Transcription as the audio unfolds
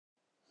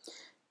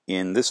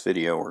In this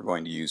video, we're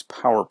going to use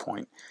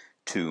PowerPoint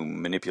to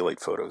manipulate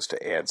photos,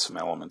 to add some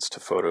elements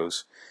to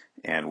photos,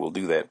 and we'll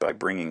do that by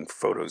bringing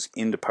photos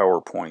into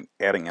PowerPoint,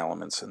 adding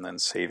elements, and then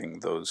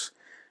saving those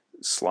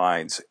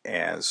slides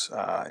as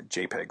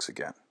JPEGs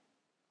again.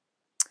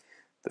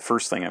 The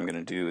first thing I'm going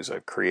to do is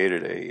I've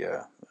created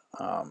a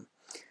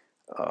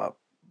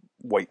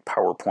white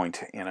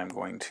PowerPoint, and I'm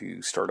going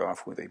to start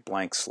off with a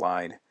blank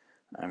slide.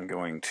 I'm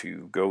going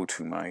to go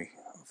to my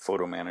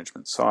photo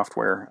management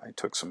software. I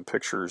took some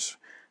pictures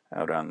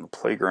out on the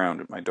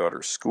playground at my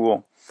daughter's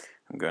school.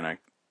 I'm going to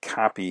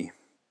copy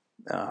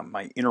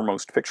my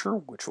innermost picture,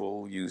 which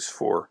we'll use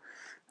for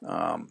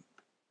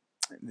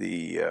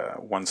the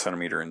 1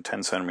 centimeter and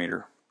 10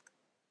 centimeter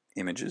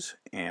images,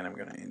 and I'm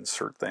going to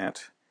insert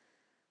that.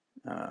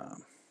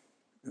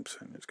 Oops,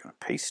 I'm just going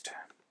to paste,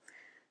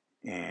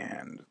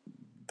 and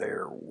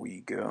there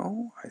we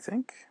go. I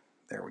think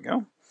there we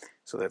go.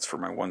 So that's for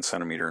my 1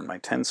 centimeter and my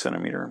 10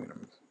 centimeter. I'm going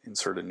to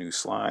insert a new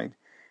slide,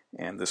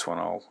 and this one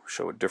I'll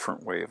show a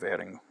different way of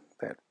adding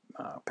that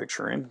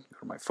picture in. Go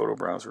to my photo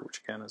browser,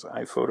 which again is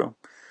iPhoto.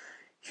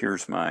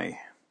 Here's my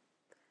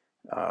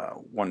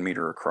 1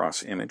 meter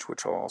across image,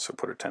 which I'll also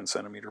put a 10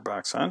 centimeter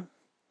box on.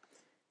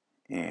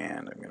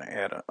 And I'm going to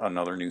add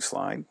another new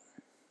slide.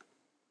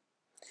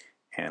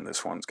 And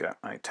this one's got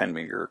my 10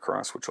 meter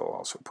across, which I'll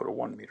also put a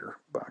 1 meter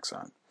box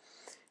on.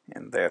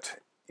 And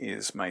that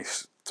is my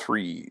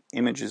 3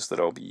 images that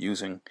I'll be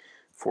using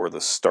for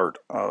the start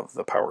of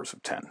the powers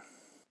of 10.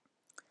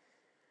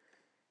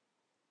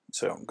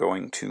 So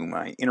going to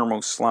my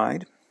innermost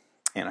slide,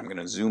 and I'm going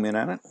to zoom in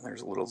on it.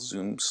 There's a little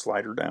zoom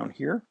slider down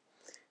here,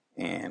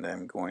 and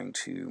I'm going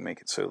to make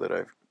it so that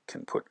I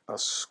can put a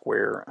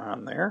square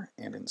on there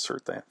and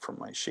insert that from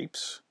my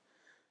shapes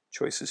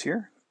choices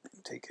here.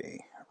 Take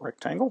a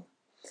rectangle,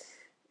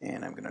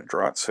 and I'm going to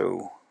draw it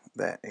so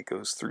that it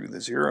goes through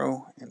the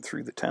 0 and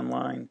through the 10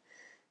 line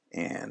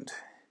and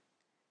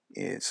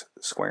is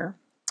square.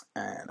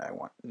 And I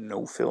want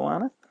no fill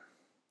on it.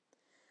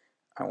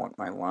 I want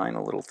my line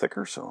a little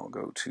thicker, so I'll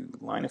go to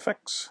Line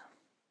Effects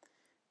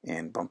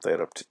and bump that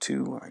up to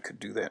 2. I could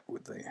do that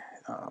with the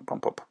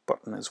bump up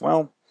button as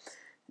well.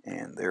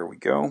 And there we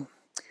go.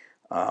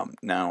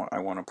 Now I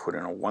want to put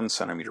in a 1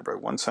 centimeter by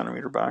 1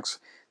 centimeter box,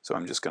 so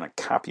I'm just going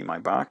to copy my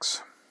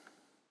box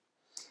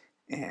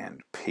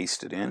and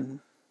paste it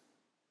in,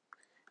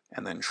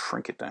 and then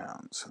shrink it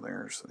down. So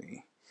there's the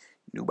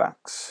new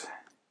box.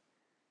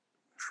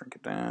 Shrink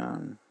it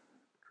down,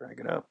 drag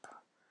it up,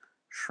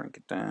 shrink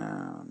it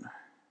down,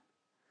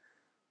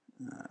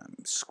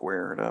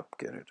 square it up,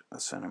 get it a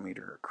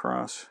centimeter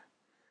across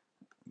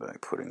by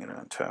putting it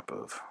on top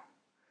of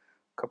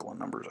a couple of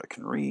numbers I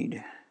can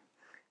read.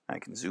 I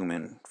can zoom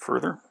in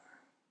further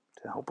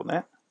to help with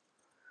that.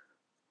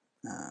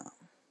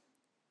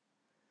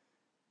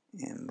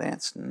 And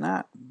that's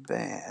not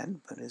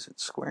bad, but is it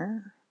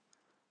square?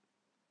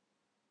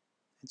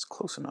 It's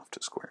close enough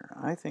to square.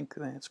 I think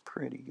that's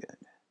pretty good.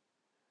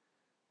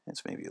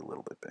 It's maybe a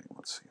little bit big.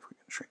 Let's see if we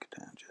can shrink it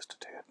down just a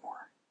tad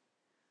more.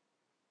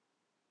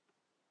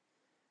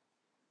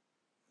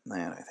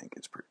 That I think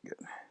is pretty good.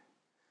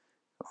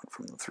 Going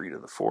from the 3 to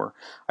the 4.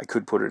 I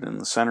could put it in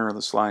the center of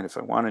the slide if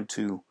I wanted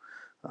to,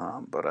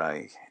 but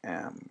I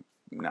am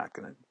not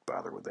going to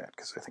bother with that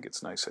because I think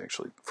it's nice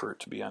actually for it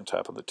to be on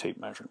top of the tape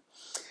measure.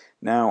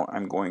 Now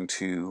I'm going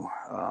to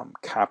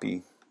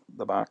copy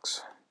the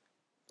box,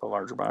 the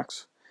larger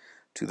box,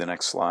 to the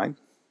next slide,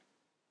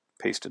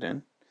 paste it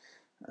in.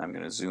 I'm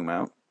going to zoom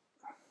out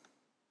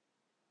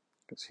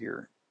because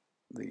here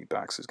the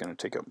box is going to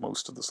take up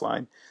most of the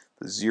slide.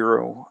 The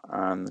 0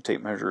 on the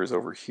tape measure is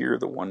over here,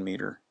 the 1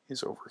 meter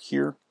is over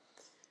here.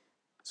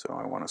 So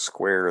I want a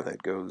square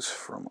that goes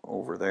from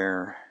over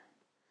there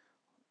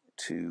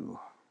to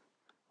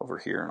over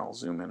here, and I'll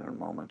zoom in a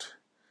moment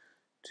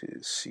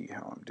to see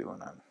how I'm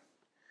doing on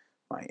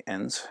my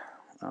ends.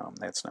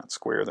 That's not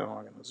square though.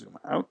 I'm going to zoom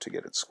out to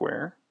get it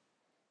square,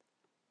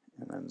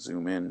 and then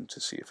zoom in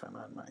to see if I'm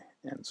on my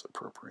ends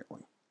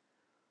appropriately.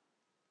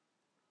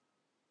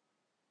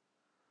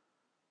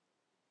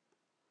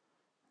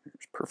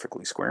 It's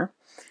perfectly square.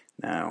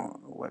 Now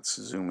let's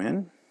zoom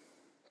in.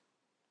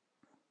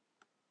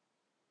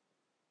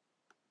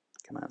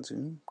 Come on,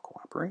 zoom,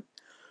 cooperate.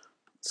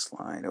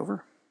 Slide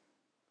over,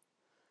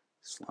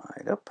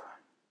 slide up,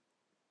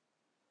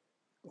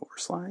 over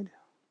slide,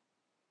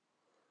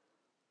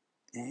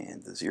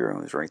 and the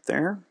 0 is right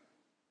there.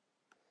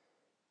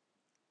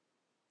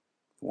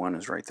 1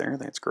 is right there.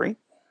 That's great.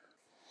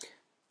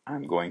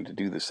 I'm going to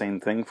do the same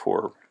thing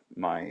for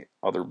my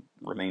other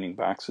remaining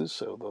boxes,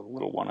 so the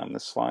little one on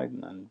this slide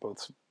and then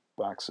both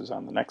boxes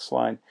on the next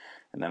slide,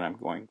 and then I'm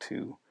going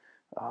to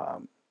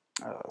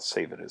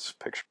save it as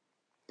a picture.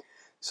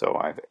 So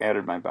I've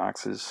added my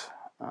boxes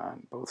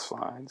on both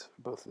slides,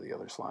 both of the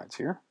other slides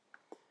here,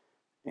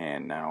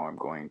 and now I'm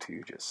going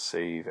to just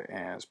save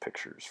as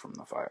pictures from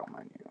the file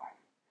menu.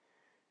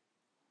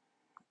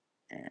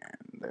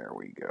 And there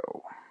we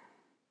go.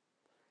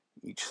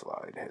 Each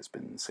slide has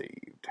been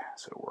saved,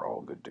 so we're all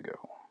good to go.